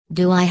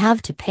Do I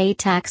have to pay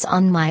tax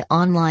on my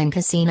online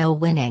casino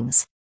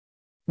winnings?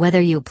 Whether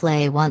you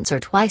play once or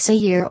twice a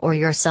year or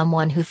you're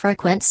someone who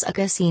frequents a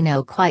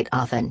casino quite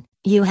often,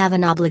 you have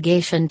an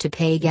obligation to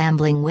pay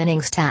gambling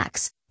winnings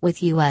tax,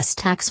 with U.S.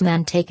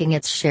 taxman taking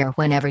its share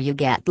whenever you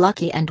get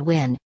lucky and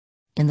win.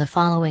 In the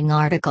following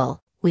article,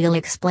 we'll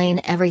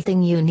explain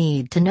everything you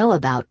need to know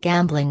about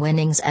gambling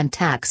winnings and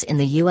tax in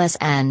the U.S.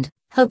 and,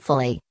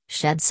 hopefully,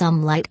 shed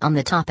some light on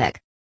the topic.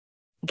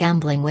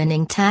 Gambling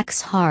winning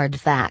tax hard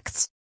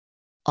facts.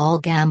 All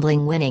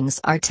gambling winnings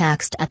are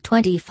taxed at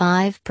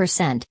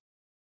 25%.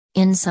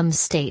 In some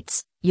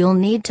states, you'll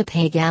need to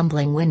pay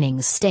gambling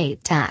winnings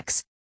state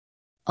tax.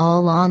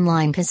 All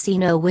online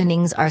casino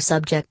winnings are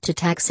subject to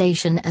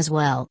taxation as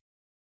well.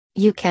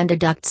 You can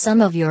deduct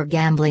some of your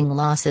gambling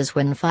losses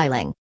when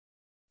filing.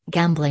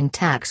 Gambling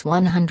Tax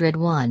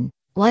 101,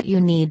 What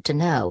you need to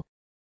know.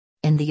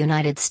 In the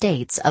United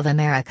States of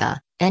America,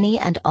 any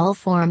and all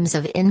forms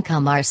of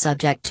income are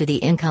subject to the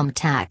income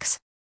tax.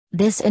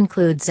 This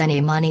includes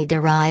any money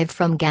derived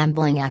from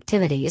gambling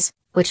activities,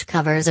 which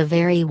covers a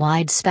very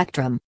wide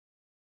spectrum.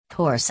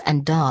 Horse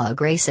and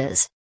dog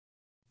races,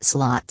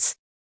 slots,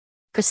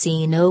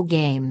 casino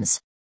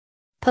games,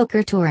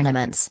 poker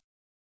tournaments,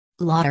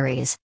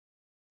 lotteries,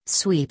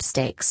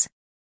 sweepstakes,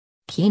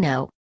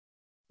 Keno.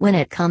 When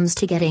it comes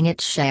to getting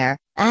its share,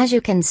 as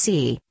you can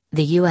see,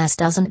 the U.S.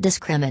 doesn't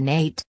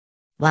discriminate.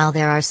 While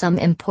there are some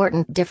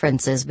important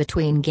differences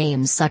between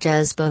games such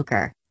as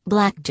poker,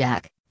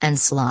 blackjack, and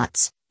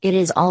slots, it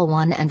is all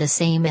one and the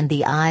same in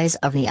the eyes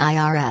of the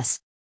IRS.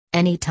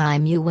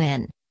 Anytime you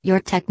win, you're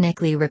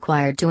technically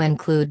required to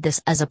include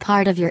this as a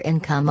part of your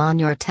income on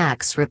your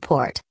tax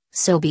report,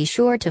 so be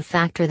sure to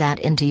factor that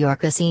into your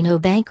casino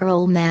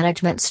bankroll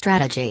management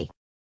strategy.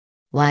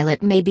 While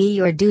it may be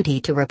your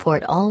duty to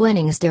report all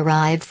winnings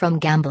derived from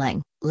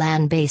gambling,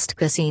 land-based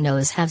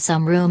casinos have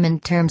some room in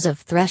terms of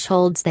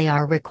thresholds they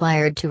are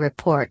required to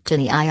report to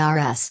the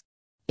IRS.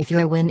 If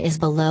your win is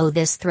below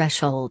this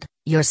threshold,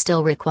 you're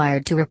still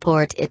required to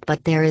report it,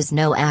 but there is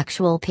no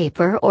actual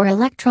paper or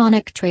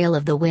electronic trail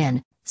of the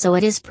win, so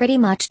it is pretty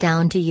much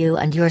down to you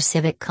and your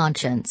civic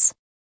conscience.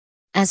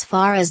 As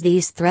far as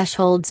these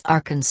thresholds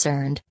are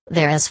concerned,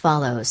 they're as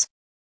follows.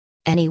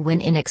 Any win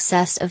in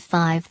excess of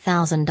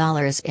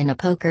 $5,000 in a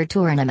poker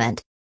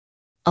tournament.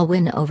 A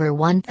win over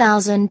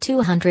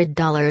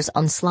 $1,200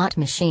 on slot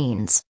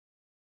machines.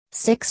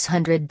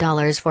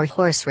 $600 for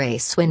horse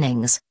race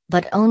winnings,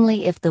 but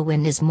only if the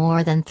win is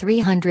more than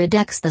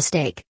 300x the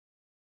stake.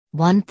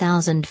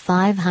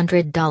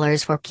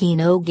 $1,500 for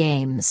Keno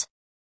games.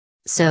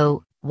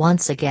 So,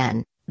 once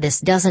again, this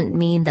doesn't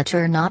mean that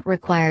you're not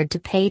required to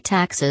pay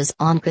taxes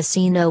on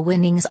casino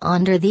winnings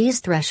under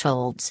these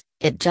thresholds,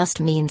 it just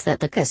means that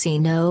the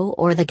casino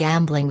or the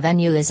gambling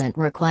venue isn't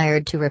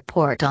required to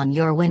report on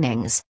your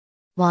winnings.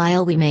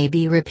 While we may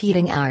be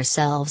repeating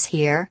ourselves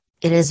here,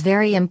 it is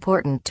very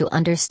important to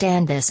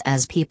understand this,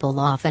 as people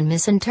often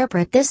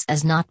misinterpret this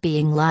as not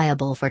being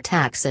liable for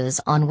taxes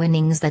on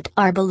winnings that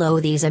are below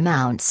these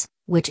amounts,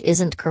 which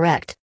isn't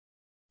correct.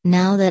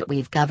 Now that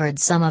we've covered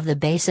some of the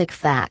basic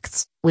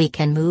facts, we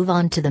can move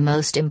on to the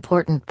most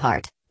important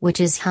part, which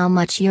is how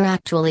much you're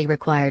actually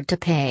required to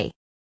pay.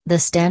 The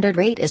standard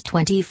rate is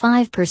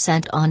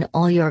 25% on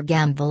all your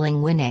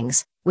gambling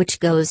winnings, which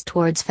goes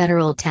towards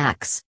federal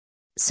tax.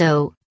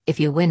 So, if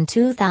you win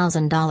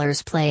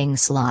 $2,000 playing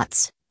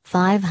slots,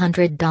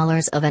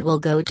 $500 of it will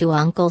go to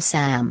Uncle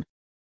Sam.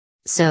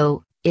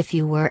 So, if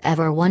you were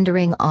ever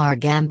wondering, are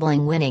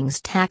gambling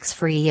winnings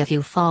tax-free if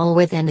you fall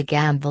within the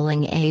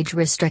gambling age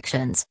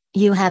restrictions,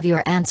 you have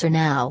your answer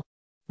now.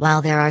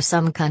 While there are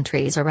some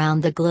countries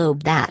around the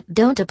globe that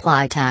don't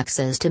apply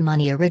taxes to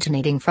money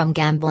originating from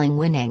gambling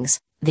winnings,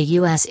 the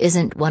U.S.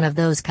 isn't one of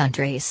those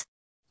countries.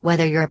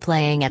 Whether you're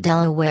playing at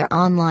Delaware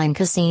online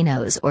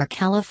casinos or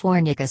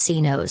California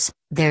casinos,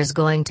 there's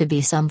going to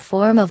be some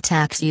form of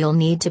tax you'll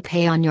need to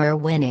pay on your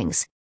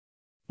winnings.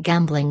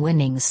 Gambling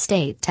winnings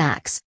state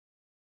tax.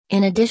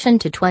 In addition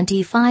to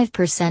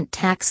 25%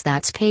 tax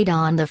that's paid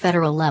on the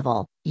federal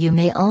level, you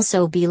may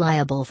also be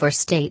liable for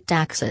state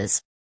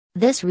taxes.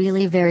 This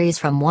really varies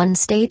from one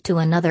state to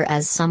another,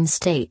 as some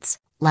states,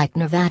 like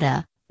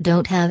Nevada,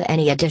 don't have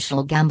any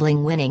additional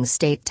gambling winning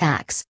state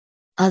tax.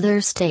 Other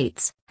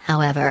states,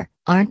 however,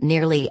 aren't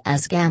nearly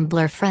as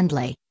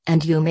gambler-friendly,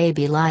 and you may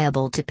be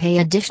liable to pay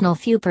additional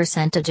few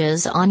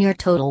percentages on your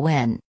total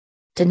win.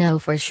 To know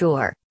for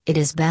sure, it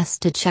is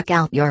best to check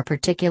out your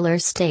particular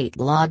state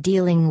law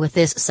dealing with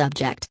this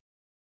subject.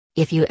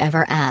 If you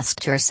ever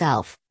asked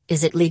yourself,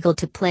 is it legal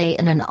to play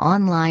in an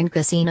online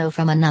casino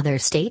from another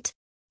state?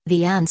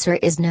 The answer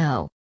is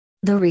no.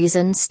 The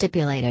reason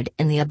stipulated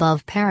in the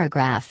above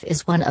paragraph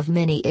is one of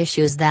many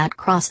issues that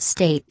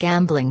cross-state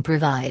gambling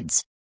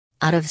provides.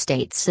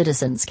 Out-of-state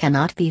citizens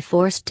cannot be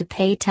forced to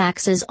pay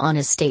taxes on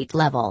a state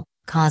level,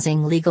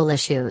 causing legal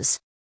issues.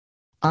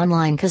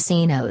 Online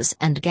casinos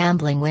and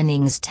gambling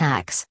winnings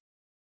tax.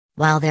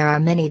 While there are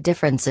many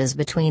differences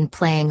between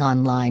playing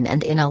online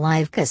and in a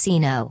live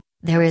casino,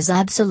 there is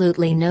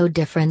absolutely no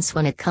difference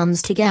when it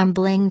comes to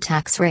gambling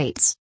tax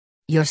rates.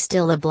 You're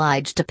still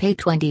obliged to pay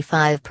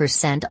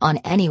 25% on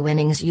any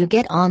winnings you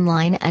get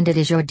online, and it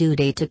is your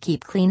duty to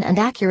keep clean and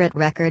accurate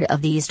record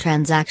of these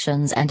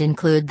transactions and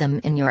include them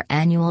in your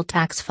annual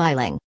tax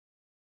filing.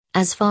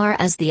 As far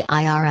as the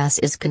IRS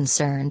is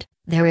concerned,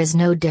 there is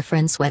no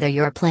difference whether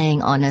you're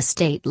playing on a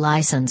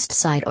state-licensed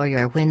site or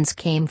your wins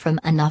came from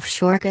an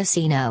offshore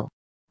casino.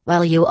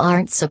 While you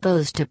aren't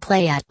supposed to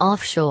play at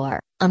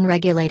offshore,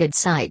 unregulated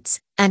sites,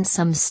 and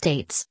some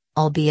states,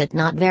 albeit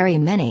not very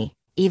many,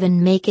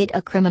 even make it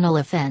a criminal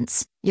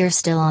offense, you're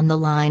still on the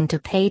line to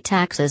pay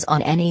taxes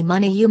on any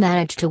money you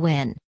manage to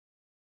win.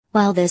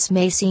 While this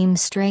may seem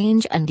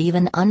strange and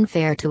even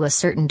unfair to a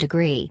certain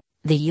degree,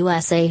 the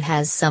USA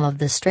has some of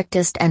the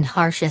strictest and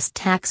harshest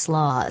tax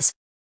laws.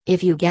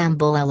 If you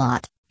gamble a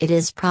lot, it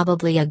is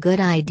probably a good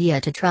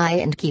idea to try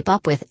and keep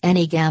up with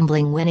any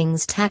gambling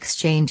winnings tax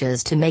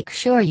changes to make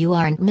sure you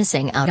aren't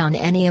missing out on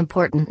any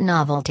important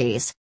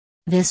novelties.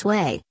 This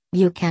way,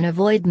 you can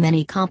avoid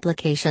many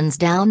complications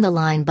down the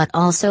line but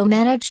also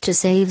manage to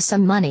save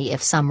some money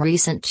if some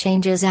recent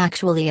changes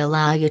actually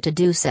allow you to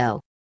do so.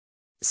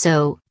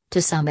 So,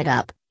 to sum it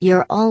up,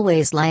 you're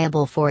always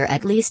liable for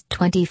at least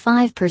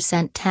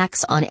 25%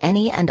 tax on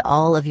any and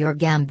all of your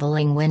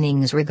gambling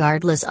winnings,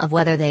 regardless of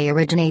whether they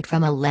originate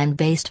from a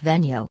land-based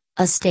venue,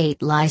 a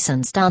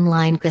state-licensed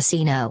online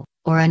casino,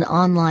 or an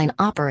online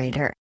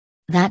operator.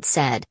 That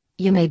said,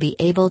 you may be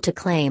able to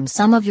claim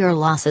some of your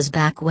losses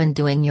back when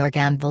doing your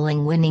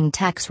gambling winning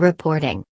tax reporting.